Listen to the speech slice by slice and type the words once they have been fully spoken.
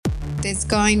there's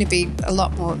going to be a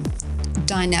lot more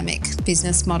dynamic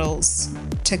business models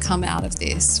to come out of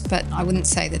this, but I wouldn't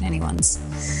say that anyone's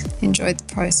enjoyed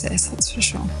the process, that's for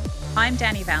sure. I'm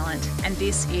Danny Vallant, and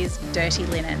this is Dirty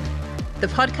Linen, the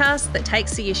podcast that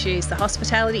takes the issues the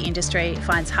hospitality industry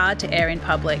finds hard to air in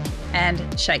public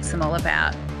and shakes them all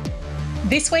about.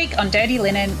 This week on Dirty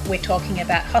Linen, we're talking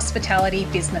about hospitality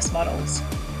business models.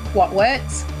 What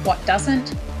works, what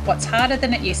doesn't, what's harder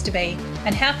than it used to be,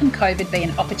 and how can COVID be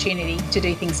an opportunity to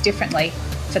do things differently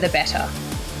for the better?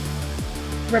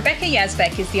 Rebecca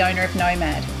Yazbek is the owner of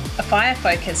Nomad, a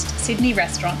fire-focused Sydney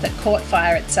restaurant that caught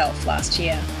fire itself last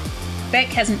year. Beck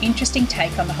has an interesting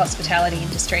take on the hospitality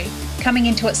industry, coming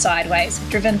into it sideways,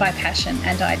 driven by passion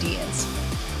and ideas.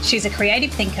 She's a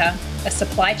creative thinker, a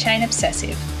supply chain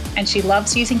obsessive, and she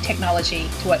loves using technology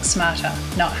to work smarter,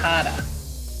 not harder.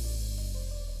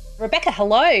 Rebecca,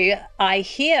 hello. I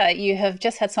hear you have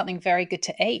just had something very good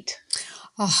to eat.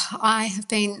 Oh, I have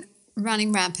been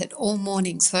running rampant all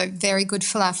morning, so very good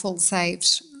falafel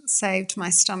saved my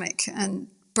stomach and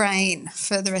brain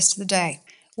for the rest of the day.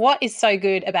 What is so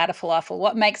good about a falafel?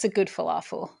 What makes a good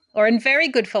falafel, or a very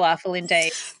good falafel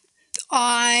indeed?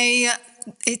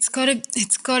 It's got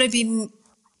to be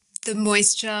the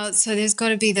moisture. So there's got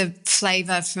to be the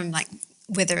flavour from like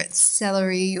whether it's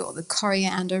celery or the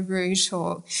coriander root,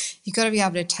 or you've got to be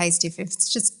able to taste if it's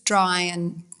just dry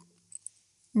and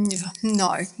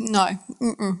no.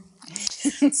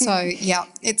 So yeah,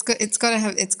 it's got to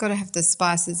have the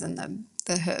spices and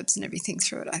the herbs and everything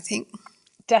through it, I think.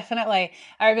 Definitely.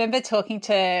 I remember talking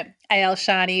to A.L.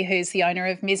 Shani, who's the owner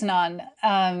of Miznon,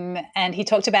 and he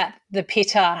talked about the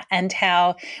pitta and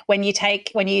how when you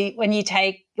put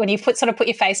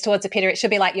your face towards a pitta, it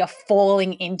should be like you're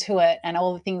falling into it and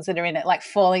all the things that are in it, like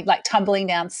tumbling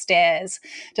downstairs,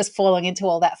 just falling into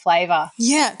all that flavour.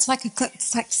 Yeah, it's like a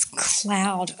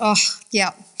cloud. Oh,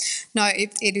 yeah. No,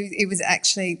 it was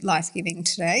actually life-giving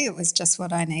today. It was just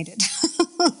what I needed.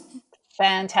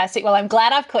 Fantastic. Well, I'm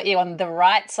glad I've caught you on the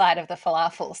right side of the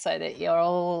falafel so that you're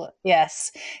all,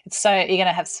 yes, you're going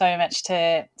to have so much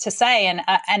to say.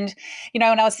 And, you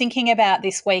know, when I was thinking about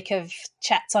this week of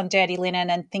chats on Dirty Linen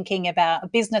and thinking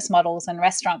about business models and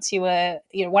restaurants, you were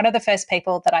one of the first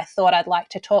people that I thought I'd like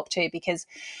to talk to, because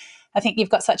I think you've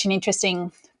got such an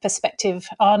interesting perspective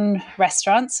on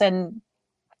restaurants and,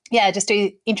 yeah, just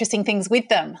do interesting things with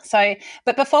them. So,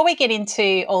 but before we get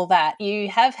into all that, you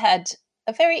have had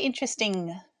a very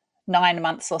interesting 9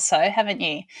 months or so, haven't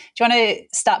you? Do you want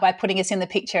to start by putting us in the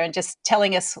picture and just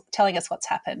telling us what's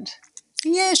happened?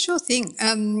 Yeah, sure thing.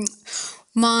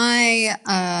 My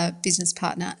business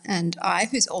partner and I,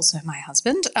 who's also my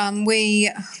husband,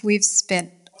 we've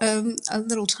spent a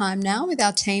little time now with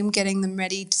our team getting them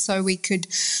ready so we could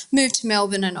move to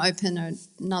Melbourne and open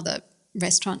another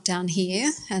restaurant down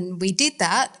here, and we did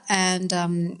that and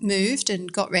moved and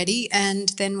got ready, and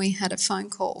then we had a phone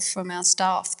call from our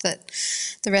staff that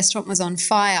the restaurant was on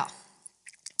fire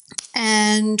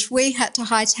and we had to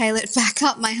hightail it back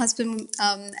up. My husband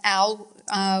Al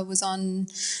was on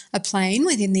a plane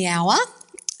within the hour,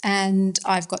 and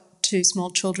I've got 2 small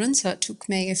children, so it took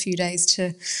me a few days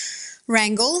to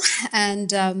wrangle,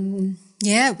 and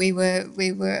we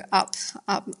were up.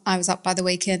 I was up by the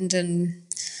weekend, and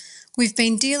we've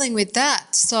been dealing with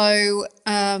that. So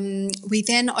we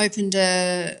then opened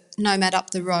a Nomad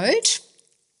up the road,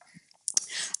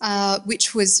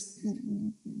 which was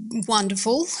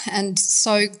wonderful, and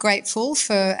so grateful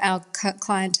for our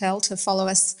clientele to follow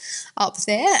us up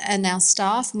there and our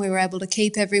staff, and we were able to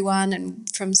keep everyone, and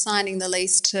from signing the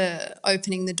lease to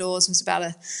opening the doors was about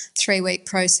a 3-week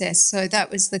process. So that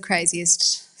was the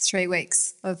craziest 3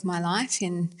 weeks of my life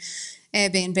in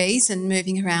Airbnbs and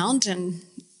moving around, and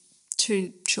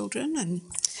 2 children, and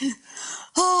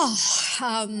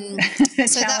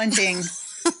challenging.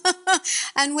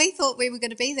 And we thought we were going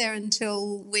to be there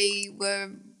until we were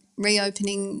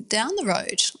reopening down the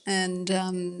road, and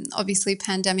obviously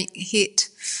pandemic hit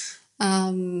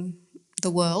the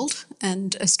world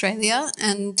and Australia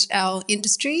and our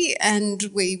industry,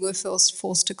 and we were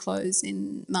forced to close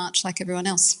in March like everyone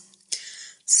else.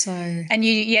 So and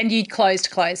you closed,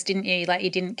 didn't you? Like, you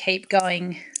didn't keep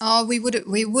going. Oh, we would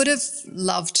have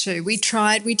loved to. We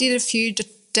tried. We did a few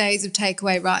days of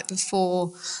takeaway right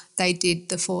before they did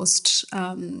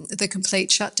the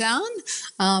complete shutdown,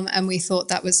 and we thought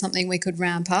that was something we could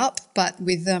ramp up. But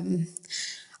with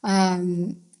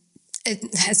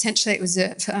essentially it was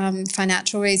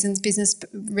financial reasons, business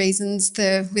reasons.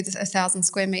 With 1,000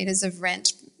 square metres of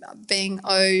rent being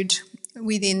owed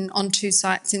on 2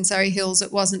 sites in Surrey Hills,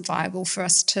 it wasn't viable for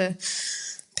us to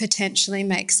potentially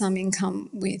make some income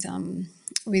with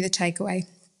a takeaway.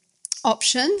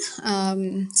 option.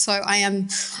 So I am.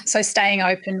 So staying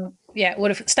open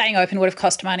would have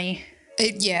cost money.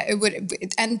 It would,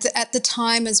 and at the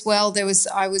time as well,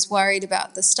 I was worried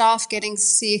about the staff getting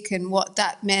sick and what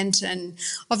that meant, and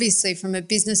obviously from a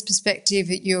business perspective,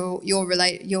 your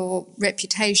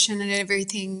reputation and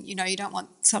everything. You know, you don't want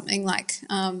something like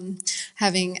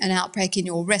having an outbreak in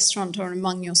your restaurant or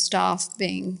among your staff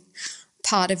being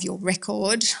part of your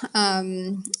record.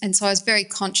 And so I was very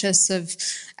conscious of,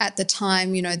 at the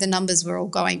time, you know, the numbers were all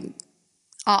going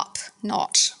up,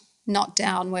 not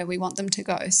down where we want them to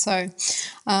go. So,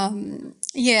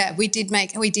 we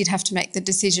did have to make the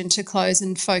decision to close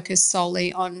and focus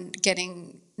solely on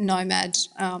getting Nomad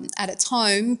at its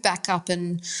home back up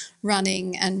and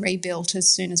running and rebuilt as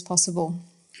soon as possible.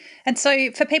 And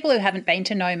so for people who haven't been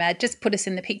to Nomad, just put us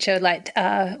in the picture, like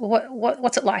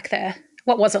what's it like there?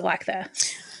 What was it like there?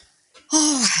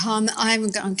 Oh, I'm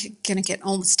going to get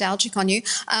all nostalgic on you.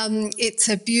 It's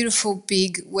a beautiful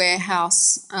big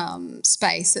warehouse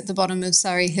space at the bottom of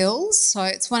Surrey Hills. So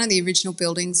it's one of the original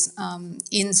buildings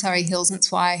in Surrey Hills, and that's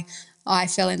why I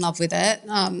fell in love with it.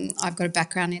 I've got a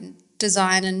background in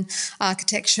design and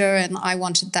architecture, and I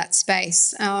wanted that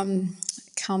space.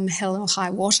 Come hell or high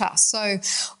water. So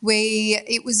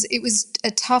it was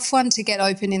a tough one to get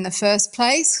open in the first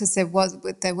place because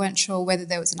they weren't sure whether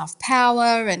there was enough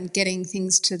power, and getting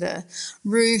things to the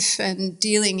roof and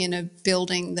dealing in a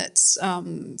building that's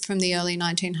from the early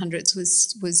 1900s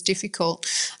was difficult.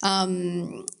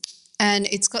 And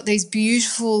it's got these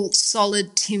beautiful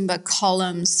solid timber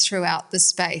columns throughout the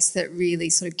space that really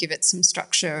sort of give it some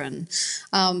structure. And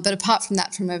but apart from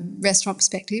that, from a restaurant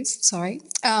perspective,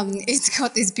 it's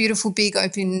got this beautiful big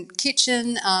open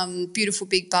kitchen, beautiful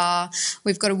big bar.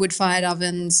 We've got a wood-fired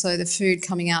oven, so the food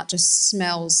coming out just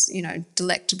smells, you know,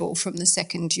 delectable from the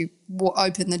second you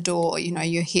open the door. You know,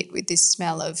 you're hit with this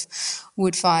smell of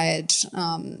wood-fired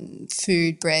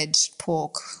food, bread,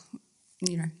 pork,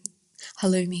 you know,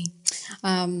 halloumi.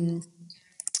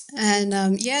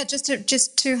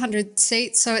 Just 200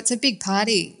 seats, so it's a big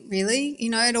party, really. You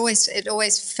know, it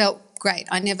always felt great.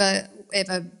 I never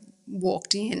ever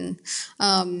walked in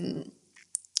and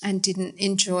didn't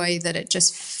enjoy that. It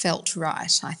just felt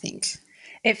right, I think.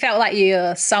 It felt like you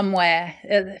were somewhere.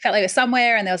 It felt like you were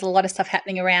somewhere, and there was a lot of stuff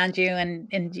happening around you,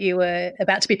 and you were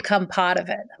about to become part of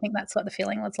it. I think that's what the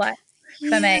feeling was like.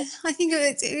 For me, I think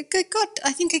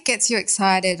I think it gets you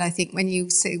excited. I think when you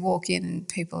walk in and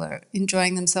people are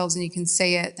enjoying themselves, and you can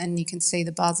see it, and you can see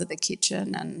the buzz of the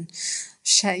kitchen, and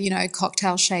you know,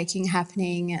 cocktail shaking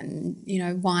happening, and you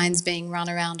know, wines being run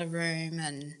around a room,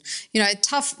 and you know,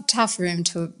 tough room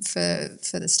for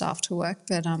the staff to work,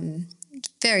 but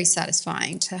very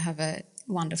satisfying to have a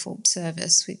wonderful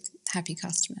service with happy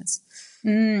customers.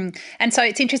 And so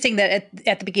it's interesting that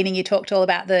at the beginning you talked all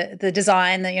about the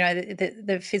design,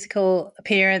 the physical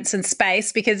appearance and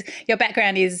space, because your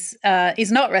background is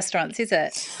not restaurants, is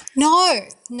it? No.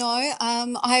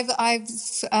 I've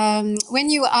when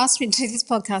you asked me to do this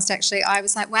podcast, actually, I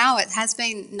was like, wow, it has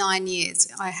been 9 years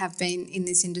I have been in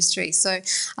this industry, so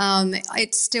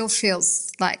it still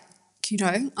feels like, you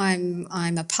know,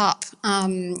 I'm a pup,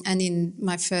 and in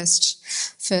my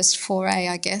first foray,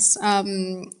 I guess.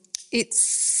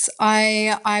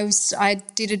 I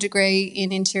did a degree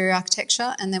in interior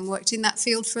architecture and then worked in that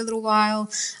field for a little while,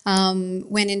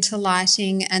 went into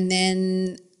lighting, and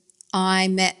then I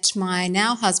met my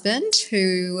now husband,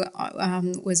 who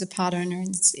was a part owner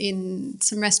in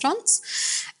some restaurants,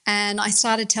 and I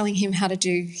started telling him how to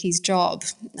do his job,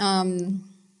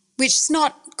 which is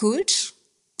not good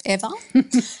ever,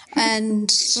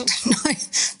 and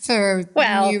for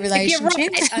a new relationship. If you're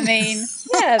right, I mean,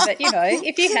 yeah, but you know,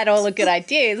 if you had all the good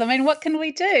ideas, I mean, what can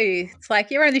we do? It's like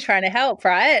you're only trying to help,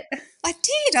 right? I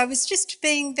did. I was just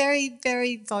being very,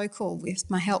 very vocal with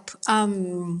my help.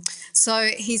 So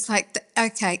he's like,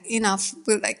 okay, enough.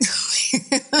 We're like,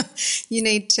 you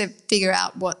need to figure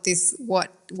out what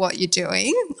you're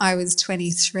doing. I was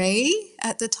 23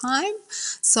 at the time.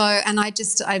 So, and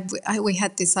we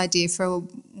had this idea for a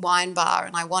wine bar,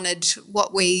 and I wanted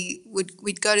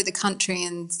we'd go to the country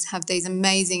and have these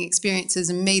amazing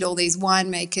experiences and meet all these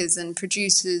winemakers and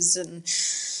producers and,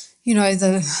 you know,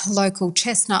 the local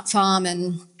chestnut farm,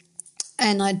 and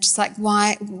I just like,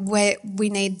 we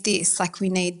need this, like we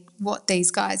need what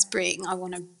these guys bring. I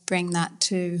want to bring that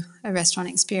to a restaurant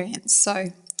experience.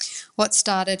 So what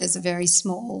started as a very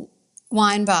small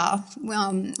wine bar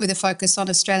with a focus on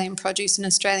Australian produce and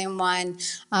Australian wine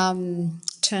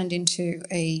turned into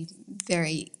a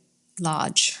very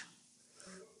large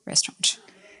restaurant.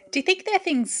 Do you think there are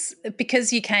things,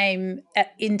 because you came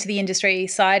into the industry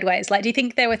sideways, like do you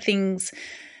think there were things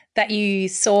that you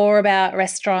saw about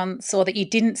restaurants or that you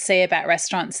didn't see about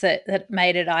restaurants that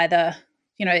made it either,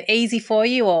 easy for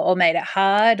you or made it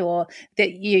hard, or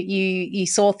that you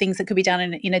saw things that could be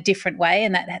done in a different way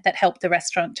and that helped the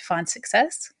restaurant to find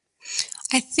success?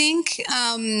 I think,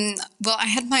 well, I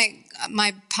had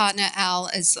my partner Al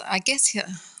as, I guess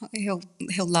he'll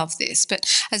love this, but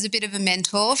as a bit of a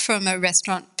mentor from a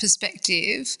restaurant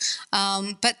perspective.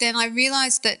 But then I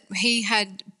realised that he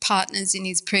had partners in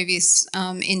his previous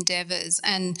endeavours,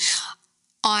 and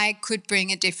I could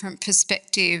bring a different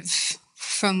perspective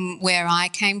from where I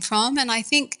came from. And I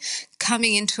think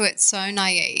coming into it so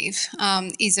naive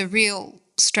is a real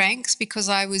strength, because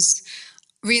I was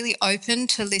really open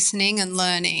to listening and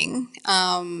learning,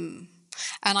 and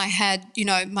I had,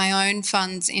 my own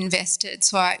funds invested.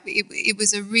 So it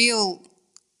was a real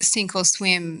sink or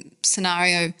swim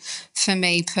scenario for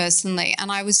me personally,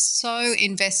 and I was so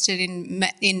invested in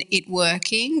it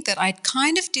working that I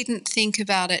kind of didn't think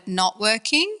about it not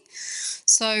working.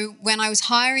 So when I was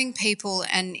hiring people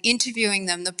and interviewing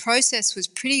them, the process was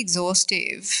pretty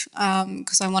exhaustive,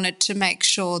 because I wanted to make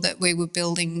sure that we were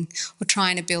building or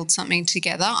trying to build something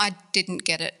together. I didn't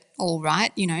get it all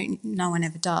right, no one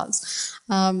ever does.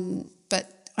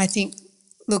 But I think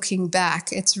looking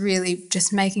back, it's really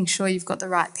just making sure you've got the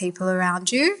right people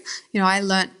around you. I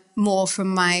learnt more from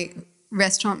my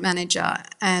restaurant manager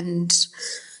and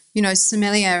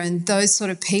sommelier and those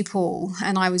sort of people,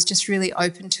 and I was just really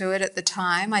open to it at the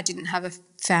time. I didn't have a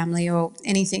family or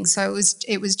anything, so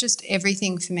it was just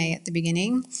everything for me at the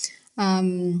beginning. I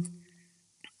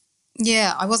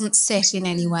wasn't set in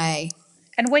any way.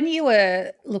 And when you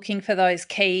were looking for those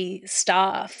key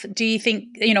staff, do you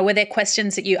think, were there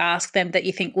questions that you asked them that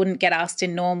you think wouldn't get asked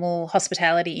in normal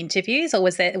hospitality interviews, or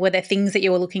were there things that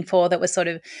you were looking for that were sort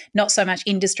of not so much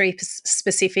industry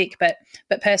specific, but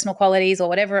personal qualities or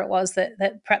whatever it was that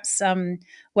perhaps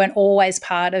weren't always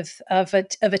part of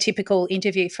a typical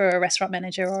interview for a restaurant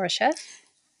manager or a chef?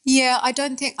 Yeah, I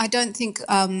don't think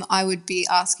I would be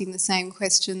asking the same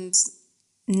questions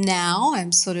now.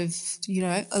 I'm sort of,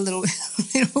 a little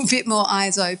bit more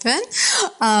eyes open.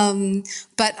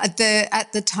 But at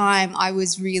the time, I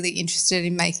was really interested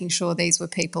in making sure these were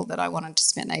people that I wanted to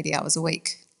spend 80 hours a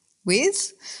week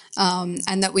with,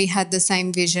 and that we had the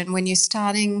same vision. When you're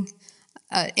starting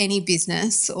any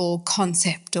business or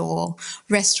concept or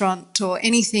restaurant or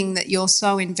anything that you're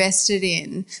so invested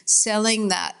in, selling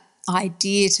that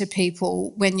idea to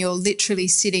people when you're literally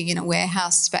sitting in a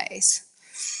warehouse space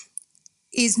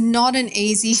is not an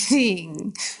easy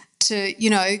thing to,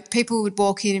 people would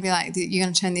walk in and be like, you're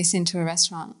going to turn this into a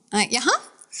restaurant. I'm like, yeah.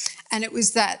 And it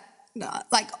was that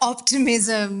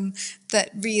optimism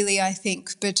that really, I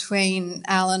think, between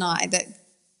Al and I that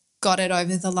got it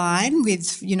over the line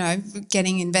with,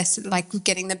 getting invested, like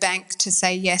getting the bank to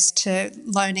say yes to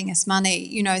loaning us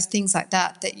money, things like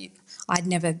that I'd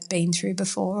never been through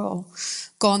before or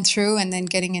gone through, and then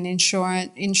getting an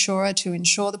insurer to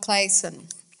insure the place. And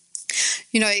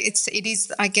it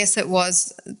is, I guess it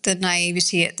was the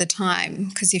naivety at the time,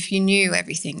 because if you knew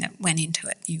everything that went into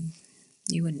it,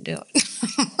 you wouldn't do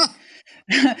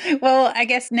it. Well, I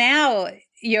guess now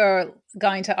you're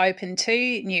going to open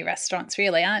 2 new restaurants,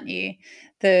 really, aren't you?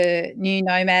 The new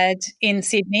Nomad in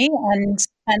Sydney and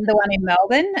the one in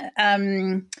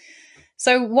Melbourne.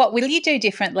 So what will you do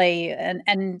differently? And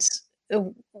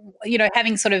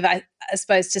having sort of, I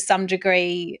suppose, to some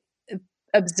degree,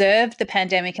 observed the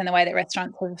pandemic and the way that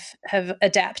restaurants have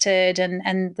adapted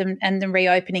and the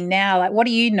reopening now, like what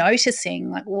are you noticing?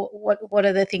 Like what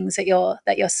are the things that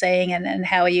you're seeing, and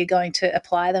how are you going to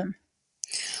apply them?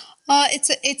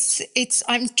 It's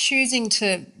I'm choosing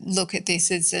to look at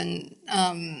this as an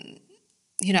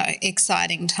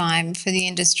exciting time for the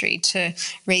industry to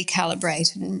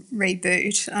recalibrate and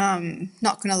reboot.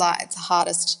 Not going to lie, it's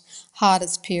the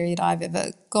hardest period I've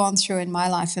ever gone through in my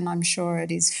life, and I'm sure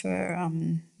it is for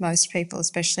most people,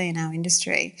 especially in our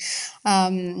industry.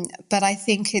 But I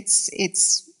think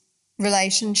it's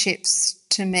relationships,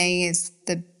 to me, is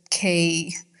the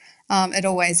key. It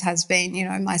always has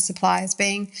been, my suppliers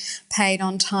being paid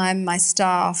on time, my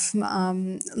staff,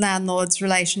 landlords,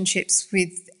 relationships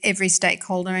with every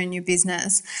stakeholder in your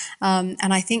business.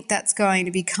 And I think that's going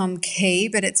to become key,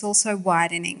 but it's also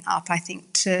widening up, I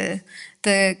think, to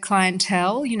the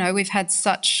clientele. We've had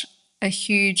such a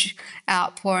huge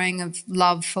outpouring of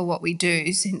love for what we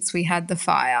do since we had the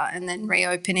fire, and then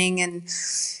reopening and,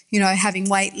 having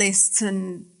wait lists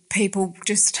and people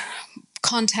just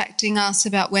contacting us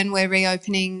about when we're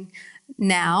reopening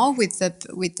now with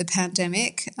the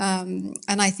pandemic, and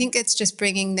I think it's just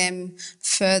bringing them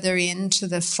further into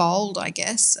the fold, I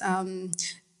guess.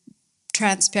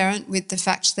 transparent with the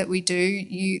fact that we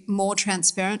do, more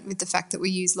transparent with the fact that we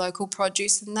use local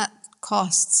produce, and that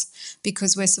costs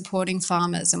because we're supporting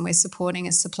farmers and we're supporting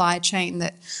a supply chain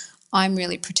that I'm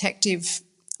really protective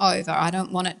over. I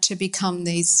don't want it to become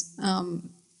these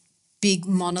big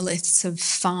monoliths of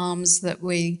farms that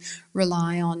we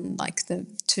rely on, like the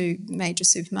two major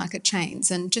supermarket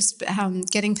chains, and just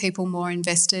getting people more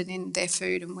invested in their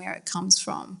food and where it comes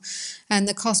from and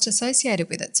the cost associated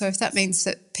with it. So if that means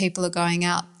that people are going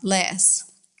out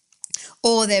less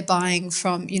or they're buying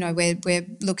from, we're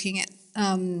looking at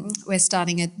we're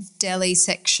starting a deli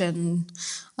section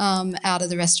out of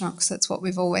the restaurant because that's what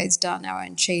we've always done, our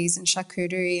own cheese and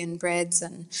charcuterie and breads.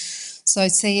 And so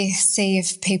see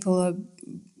if people are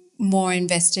more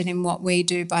invested in what we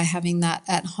do by having that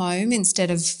at home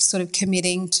instead of sort of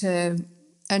committing to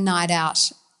a night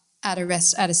out at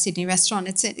a Sydney restaurant.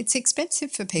 It's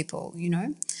expensive for people,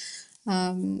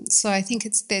 So I think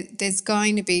there's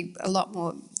going to be a lot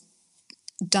more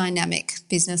dynamic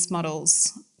business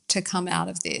models to come out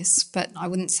of this, but I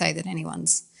wouldn't say that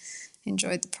anyone's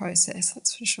enjoyed the process,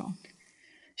 that's for sure.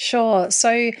 Sure.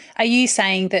 So are you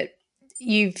saying that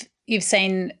you've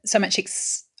seen so much,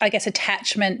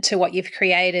 attachment to what you've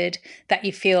created that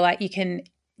you feel like you can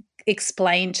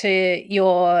explain to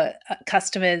your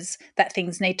customers that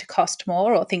things need to cost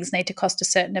more or things need to cost a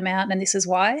certain amount and this is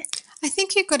why? I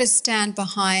think you've got to stand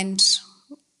behind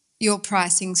your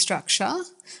pricing structure,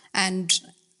 and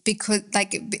because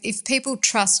if people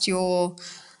trust your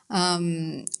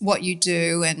what you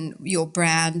do and your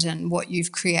brand and what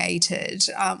you've created,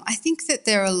 I think that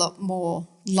they're a lot more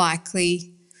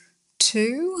likely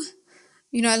to,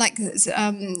 there's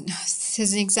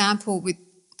an example with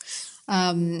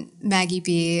Maggie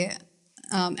Beer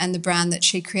and the brand that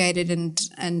she created and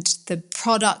the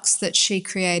products that she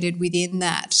created within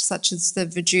that, such as the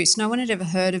Verjuice. No one had ever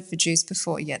heard of Verjuice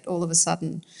before, yet all of a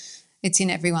sudden it's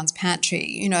in everyone's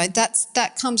pantry.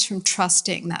 That comes from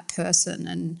trusting that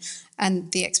person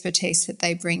and the expertise that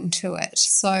they bring to it.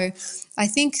 So I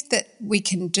think that we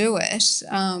can do it.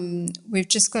 We've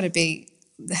just got to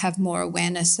have more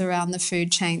awareness around the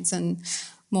food chains and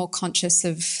more conscious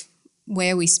of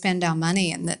where we spend our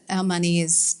money, and that our money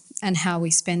is, and how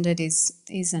we spend it is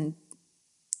an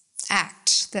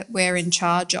act that we're in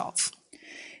charge of.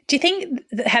 Do you think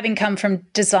that having come from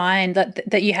design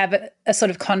that you have a sort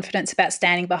of confidence about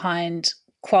standing behind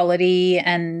quality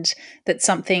and that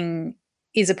something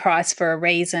is a price for a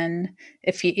reason?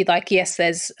 If you yes,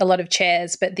 there's a lot of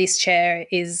chairs, but this chair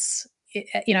is,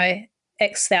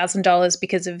 X $1,000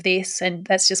 because of this, and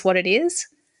that's just what it is?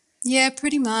 Yeah,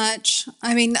 pretty much.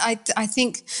 I mean, I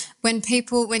think when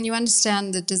you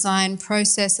understand the design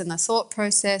process and the thought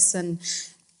process and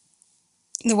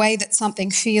the way that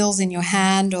something feels in your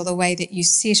hand or the way that you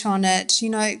sit on it,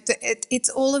 it's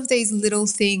all of these little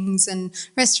things, and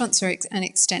restaurants are an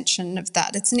extension of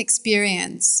that. It's an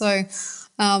experience. So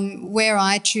where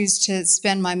I choose to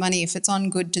spend my money, if it's on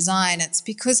good design, it's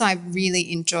because I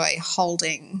really enjoy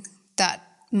holding that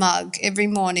mug every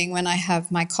morning when I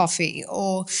have my coffee,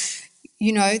 or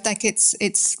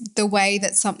it's the way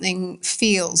that something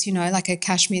feels, like a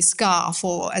cashmere scarf,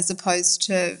 or as opposed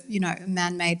to a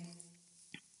man-made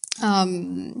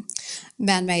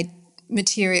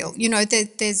material.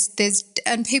 There's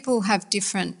and people have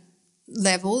different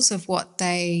levels of what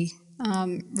they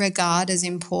regard as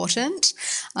important,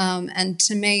 and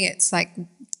to me it's like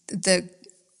the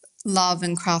love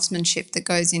and craftsmanship that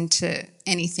goes into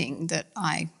anything that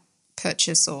I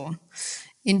purchase or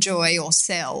enjoy or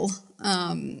sell.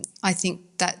 I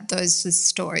think that those are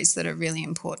stories that are really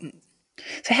important.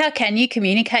 So how can you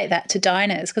communicate that to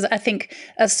diners? Because I think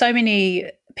so many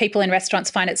people in restaurants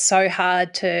find it so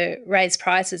hard to raise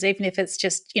prices, even if it's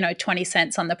just 20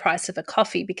 cents on the price of a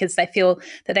coffee, because they feel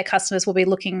that their customers will be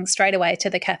looking straight away to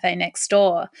the cafe next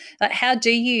door. Like, how do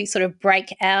you sort of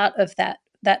break out of that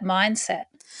mindset?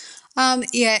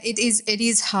 It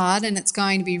is hard, and it's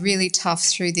going to be really tough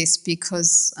through this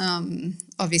because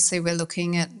obviously we're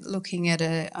looking at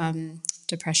a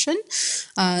depression.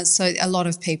 So a lot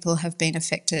of people have been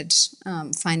affected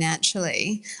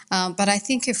financially. But I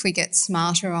think if we get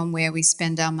smarter on where we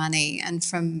spend our money, and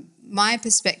from my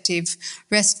perspective,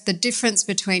 the difference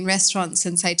between restaurants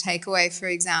and, say, takeaway, for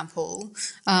example,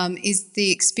 is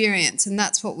the experience, and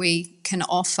that's what we can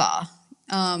offer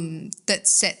that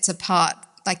sets apart.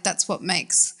 Like, that's what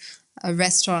makes a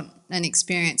restaurant an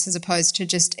experience as opposed to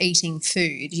just eating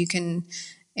food. You can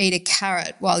eat a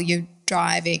carrot while you're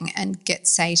driving and get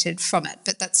sated from it,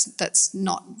 but that's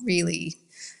not really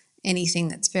anything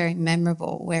that's very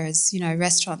memorable. Whereas,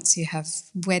 restaurants, you have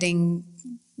wedding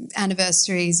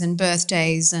anniversaries and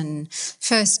birthdays and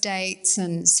first dates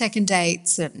and second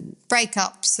dates and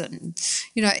breakups and,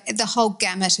 the whole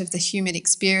gamut of the human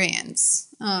experience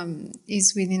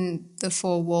is within the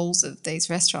four walls of these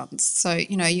restaurants. So,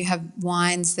 you have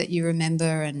wines that you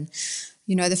remember and,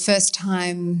 the first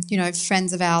time,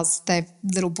 friends of ours, their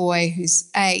little boy who's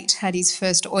 8 had his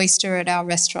first oyster at our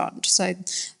restaurant. So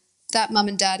that mum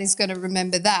and dad is going to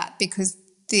remember that because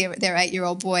their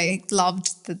 8-year-old boy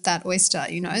loved that oyster,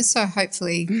 So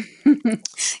hopefully,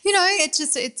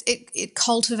 it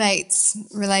cultivates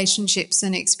relationships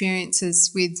and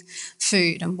experiences with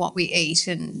food and what we eat.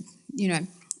 And,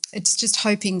 it's just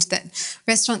hoping that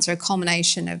restaurants are a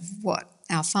culmination of what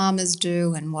our farmers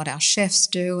do and what our chefs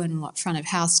do and what front of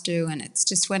house do. And it's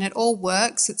just when it all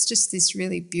works, it's just this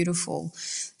really beautiful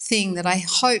thing that I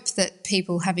hope that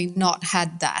people, having not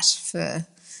had that for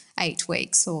 8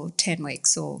 weeks or 10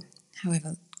 weeks or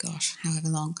however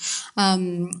long,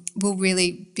 will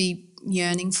really be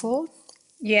yearning for.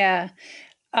 Yeah,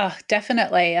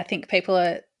 definitely. I think people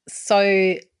are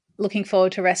so looking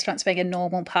forward to restaurants being a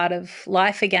normal part of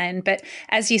life again. But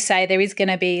as you say, there is going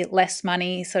to be less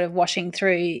money sort of washing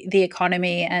through the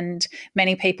economy, and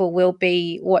many people will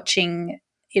be watching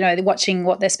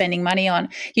what they're spending money on.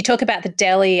 You talk about the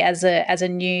deli as a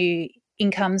new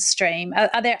income stream.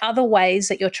 Are there other ways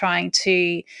that you're trying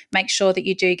to make sure that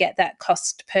you do get that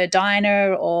cost per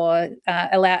diner, or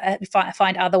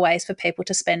find other ways for people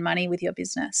to spend money with your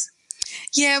business?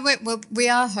 Yeah, we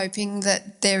are hoping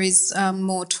that there is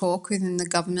more talk within the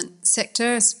government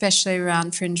sector, especially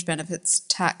around fringe benefits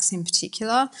tax in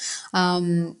particular.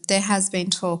 There has been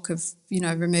talk of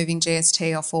removing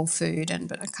GST off all food,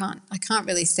 but I can't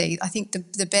really see. I think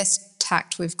the best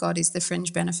tact we've got is the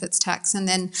fringe benefits tax, and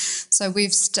then so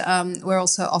we're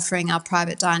also offering our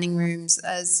private dining rooms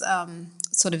as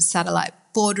sort of satellite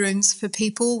boardrooms for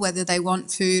people, whether they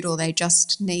want food or they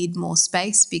just need more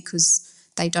space because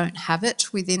they don't have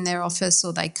it within their office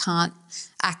or they can't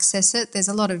access it. There's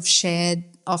a lot of shared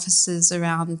offices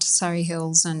around Surrey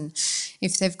Hills, and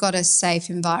if they've got a safe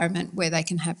environment where they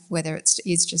can have, whether it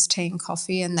is just tea and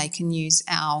coffee, and they can use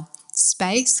our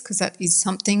space, because that is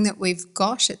something that we've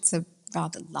got. It's a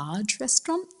rather large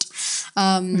restaurant.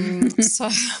 So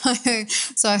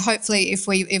hopefully if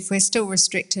we're still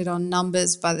restricted on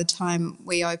numbers by the time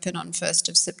we open on 1st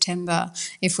of September,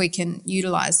 if we can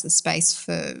utilise the space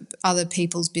for other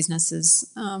people's businesses,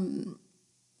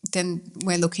 then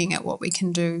we're looking at what we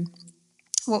can do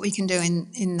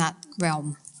in that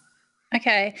realm.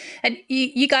 Okay. And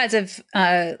you guys have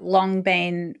long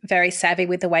been very savvy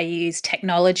with the way you use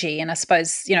technology, and I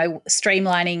suppose,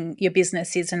 streamlining your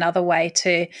business is another way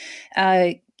to,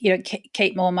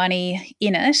 keep more money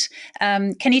in it.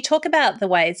 Can you talk about the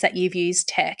ways that you've used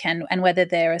tech and whether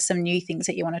there are some new things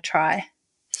that you want to try?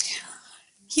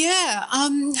 Yeah,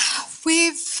 I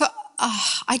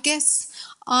guess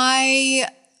I've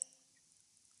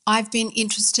been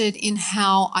interested in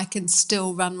how I can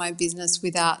still run my business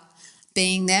without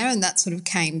being there, and that sort of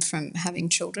came from having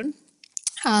children.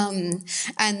 And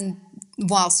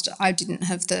whilst I didn't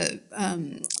have the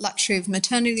luxury of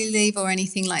maternity leave or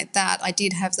anything like that, I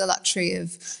did have the luxury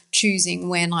of choosing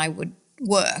when I would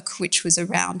work, which was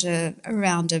around a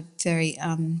very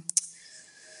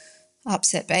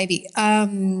upset baby.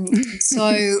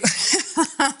 So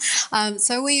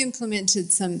we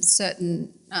implemented some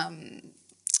certain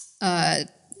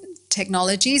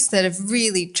technologies that have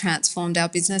really transformed our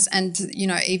business, and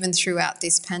even throughout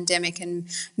this pandemic, and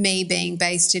me being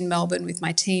based in Melbourne with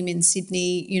my team in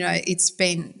Sydney, it's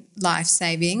been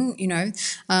life-saving.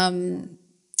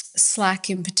 Slack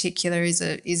in particular is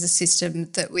a system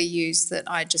that we use that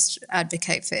I just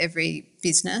advocate for every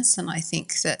business, and I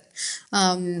think that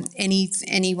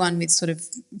anyone with sort of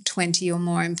 20 or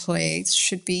more employees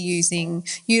should be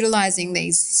utilising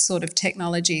these sort of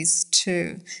technologies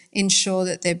to ensure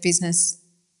that their business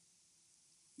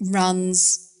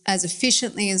runs as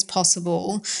efficiently as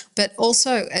possible, but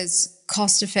also as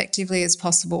cost effectively as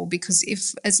possible, because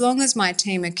as long as my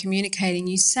team are communicating,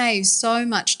 you save so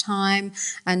much time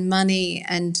and money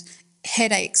and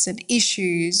headaches and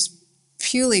issues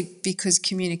purely because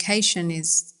communication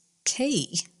is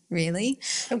key, really.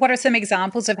 What are some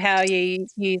examples of how you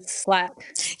use Slack?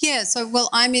 Yeah, so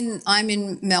I'm in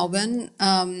Melbourne.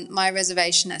 My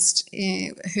reservationist,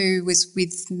 who was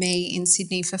with me in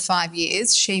Sydney for 5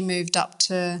 years, she moved up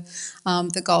to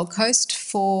the Gold Coast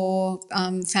for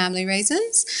family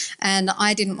reasons, and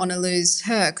I didn't want to lose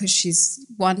her because she's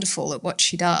wonderful at what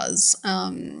she does,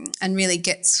 and really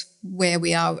gets where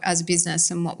we are as a business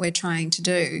and what we're trying to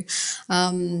do.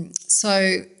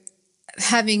 So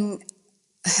having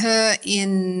her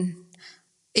in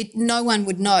no one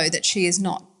would know that she is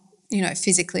not,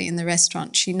 physically in the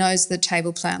restaurant. She knows the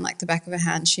table plan like the back of her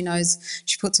hand. She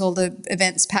puts all the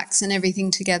events packs and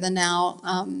everything together now.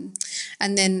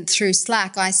 And then through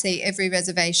Slack, I see every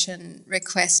reservation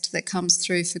request that comes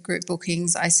through for group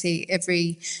bookings. I see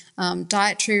every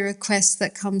dietary request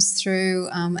that comes through,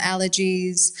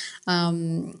 allergies.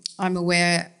 I'm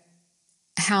aware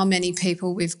how many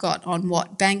people we've got on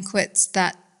what banquets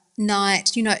that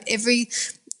night. Every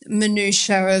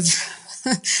minutiae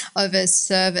of a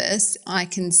service I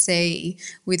can see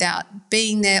without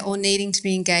being there or needing to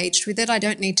be engaged with it. I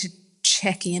don't need to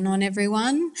check in on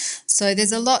everyone. So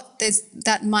there's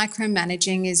that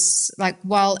micromanaging is like,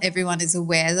 while everyone is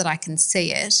aware that I can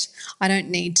see it, I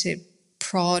don't need to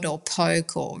prod or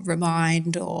poke or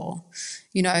remind or,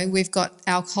 we've got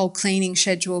our whole cleaning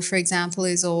schedule, for example,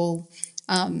 is all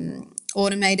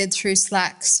automated through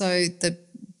Slack. So the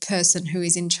person who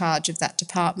is in charge of that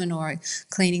department or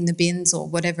cleaning the bins or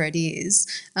whatever it is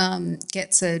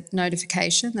gets a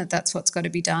notification that that's what's got to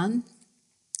be done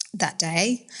that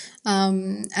day.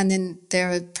 And then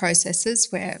there are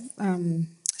processes where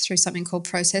through something called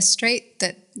Process Street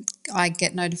that I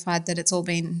get notified that it's all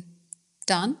been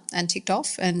done and ticked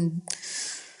off. And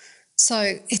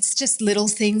so it's just little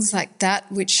things like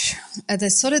that which are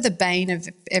the sort of the bane of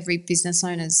every business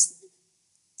owner's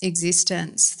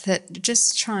existence, that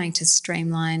just trying to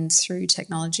streamline through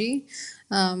technology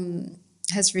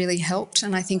has really helped,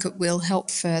 and I think it will help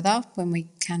further when we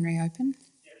can reopen.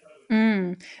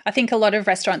 I think a lot of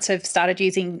restaurants have started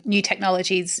using new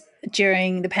technologies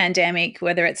during the pandemic,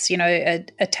 whether it's, a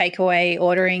takeaway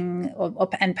ordering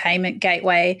and payment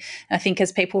gateway. I think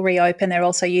as people reopen, they're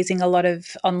also using a lot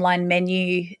of online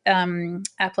menu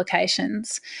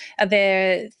applications. Are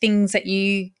there things that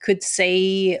you could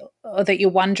see or that you're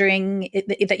wondering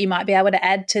that you might be able to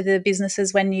add to the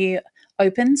businesses when you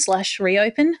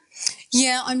open/reopen?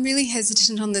 Yeah, I'm really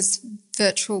hesitant on this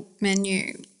virtual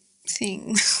menu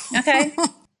thing. Okay.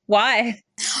 Why?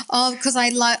 Oh, because I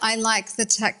like the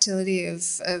tactility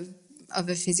of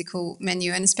a physical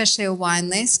menu, and especially a wine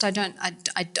list.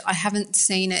 I haven't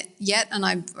seen it yet, and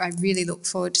I really look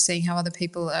forward to seeing how other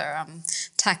people are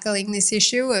tackling this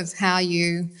issue of how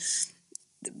you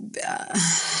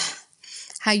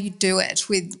do it.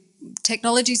 With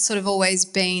technology's sort of always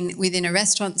been within a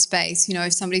restaurant space.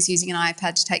 If somebody's using an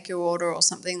iPad to take your order or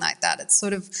something like that, it's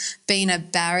sort of been a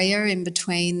barrier in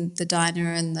between the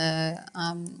diner and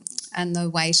the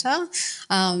waiter.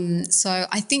 So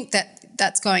I think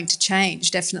that's going to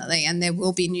change, definitely, and there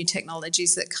will be new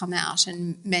technologies that come out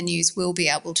and menus will be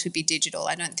able to be digital.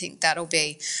 I don't think that'll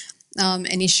be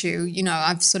an issue.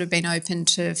 I've sort of been open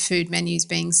to food menus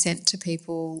being sent to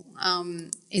people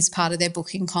as part of their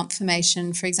booking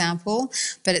confirmation, for example,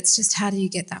 but it's just how do you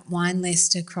get that wine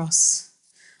list across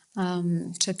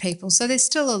to people? So there's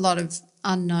still a lot of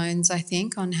unknowns, I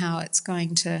think, on how it's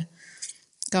going to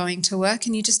work,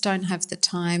 and you just don't have the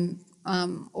time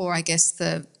or I guess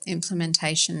the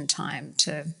implementation time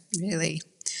to really,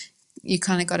 you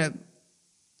kind of got to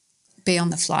be on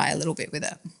the fly a little bit with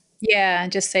it. Yeah,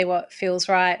 and just see what feels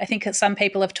right. I think some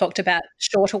people have talked about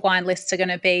shorter wine lists are going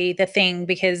to be the thing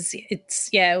because it's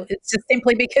just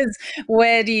simply because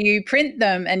where do you print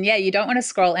them? And you don't want to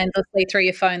scroll endlessly through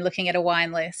your phone looking at a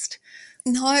wine list.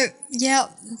 No, yeah.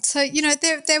 So,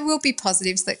 there will be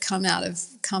positives that come out of,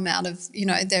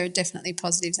 there are definitely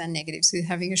positives and negatives with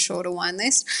having a shorter wine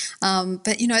list.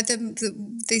 But,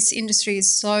 this industry is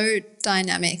so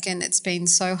dynamic, and it's been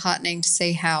so heartening to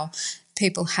see how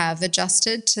people have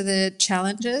adjusted to the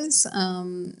challenges.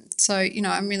 So,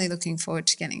 I'm really looking forward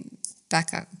to getting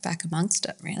back amongst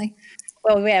it, really.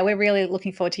 Well, yeah, we're really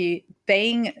looking forward to you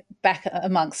being back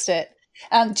amongst it.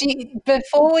 I'll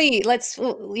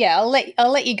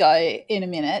let you go in a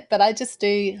minute, but I just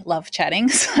do love chatting.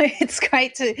 So it's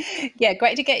great to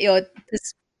get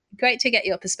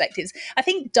your perspectives. I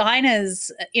think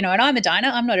diners, and I'm a diner,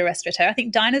 I'm not a restaurateur. I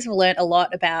think diners have learnt a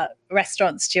lot about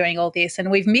restaurants during all this,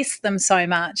 and we've missed them so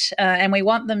much, and we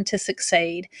want them to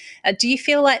succeed. Do you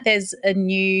feel like there's a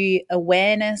new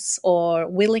awareness or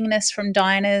willingness from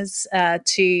diners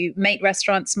to meet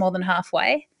restaurants more than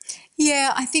halfway?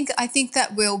 Yeah, I think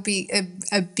that will be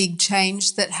a big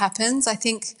change that happens. I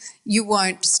think you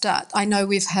won't start. I know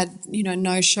we've had,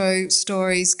 no-show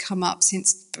stories come up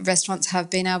since restaurants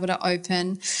have been able to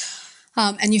open.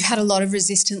 And you've had a lot of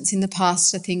resistance in the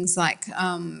past to things like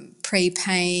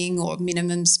prepaying or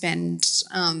minimum spend.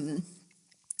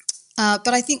 But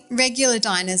I think regular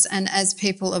diners, and as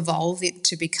people evolve it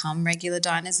to become regular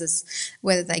diners, as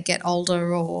whether they get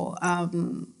older or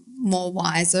more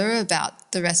wiser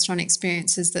about the restaurant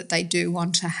experiences that they do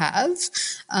want to have,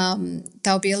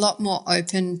 they'll be a lot more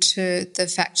open to the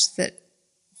fact that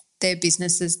they're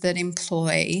businesses that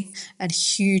employ a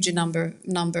huge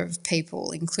number of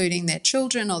people, including their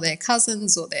children or their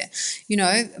cousins or their,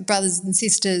 brothers and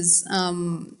sisters,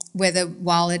 whether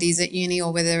while it is at uni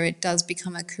or whether it does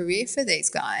become a career for these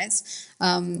guys.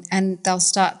 And they'll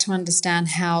start to understand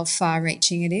how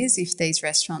far-reaching it is if these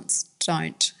restaurants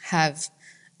don't have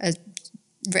a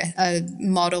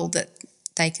model that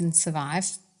they can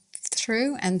survive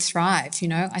through and thrive.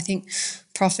 I think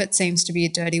profit seems to be a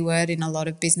dirty word in a lot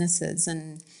of businesses,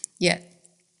 and yet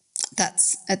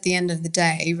that's, at the end of the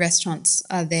day, restaurants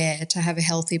are there to have a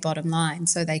healthy bottom line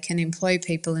so they can employ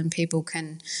people and people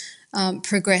can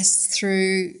progress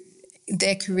through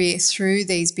their career through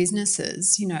these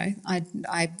businesses. I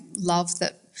love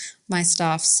that my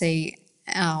staff see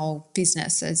our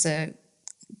business as a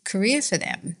career for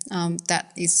them.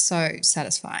 That is so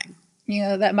satisfying.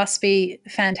 That must be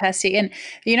fantastic. And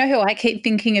who I keep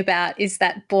thinking about is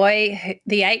that boy,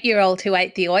 the 8-year-old who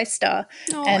ate the oyster.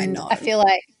 Oh, and I know. I feel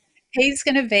like he's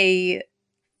going to be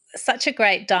such a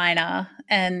great diner,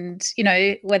 and,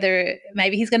 whether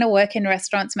maybe he's going to work in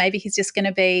restaurants, maybe he's just going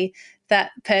to be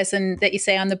that person that you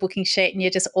see on the booking sheet and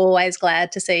you're just always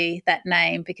glad to see that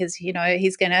name because,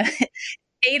 he's going to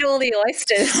eat all the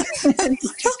oysters.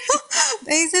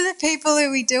 These are the people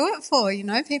who we do it for,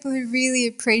 people who really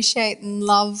appreciate and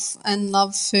love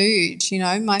food.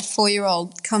 My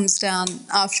 4-year-old comes down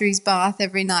after his bath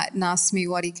every night and asks me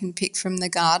what he can pick from the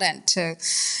garden to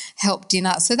help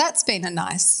dinner. So that's been a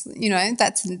nice,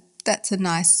 that's a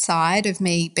nice side of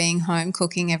me being home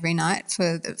cooking every night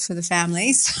for the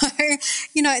family. So,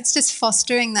 it's just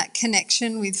fostering that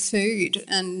connection with food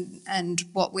and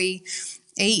what we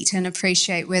eat and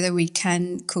appreciate whether we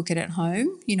can cook it at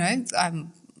home.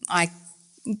 I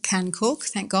can cook,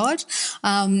 thank God.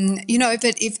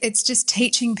 But if it's just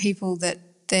teaching people that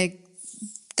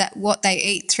what they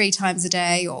eat 3 times a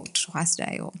day or twice a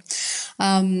day or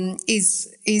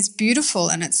is beautiful,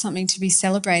 and it's something to be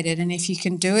celebrated. And if you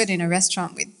can do it in a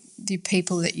restaurant with the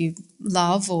people that you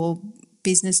love or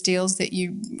business deals that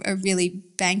you are really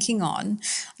banking on,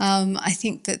 I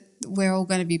think that we're all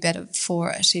going to be better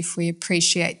for it if we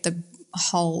appreciate the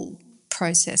whole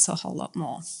process a whole lot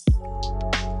more.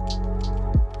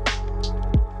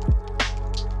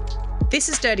 This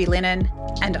is Dirty Linen,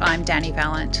 and I'm Danny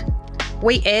Valent.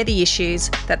 We air the issues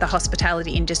that the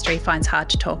hospitality industry finds hard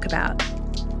to talk about.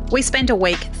 We spend a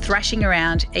week thrashing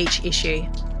around each issue,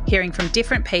 hearing from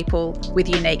different people with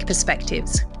unique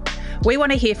perspectives. We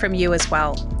want to hear from you as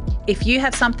well. If you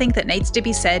have something that needs to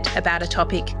be said about a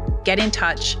topic, get in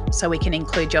touch so we can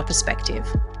include your perspective.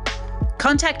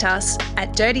 Contact us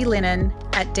at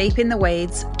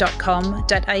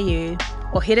dirtylinen@deepintheweeds.com.au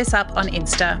or hit us up on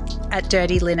Insta at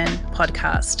Dirty Linen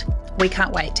Podcast. We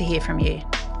can't wait to hear from you.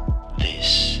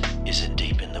 This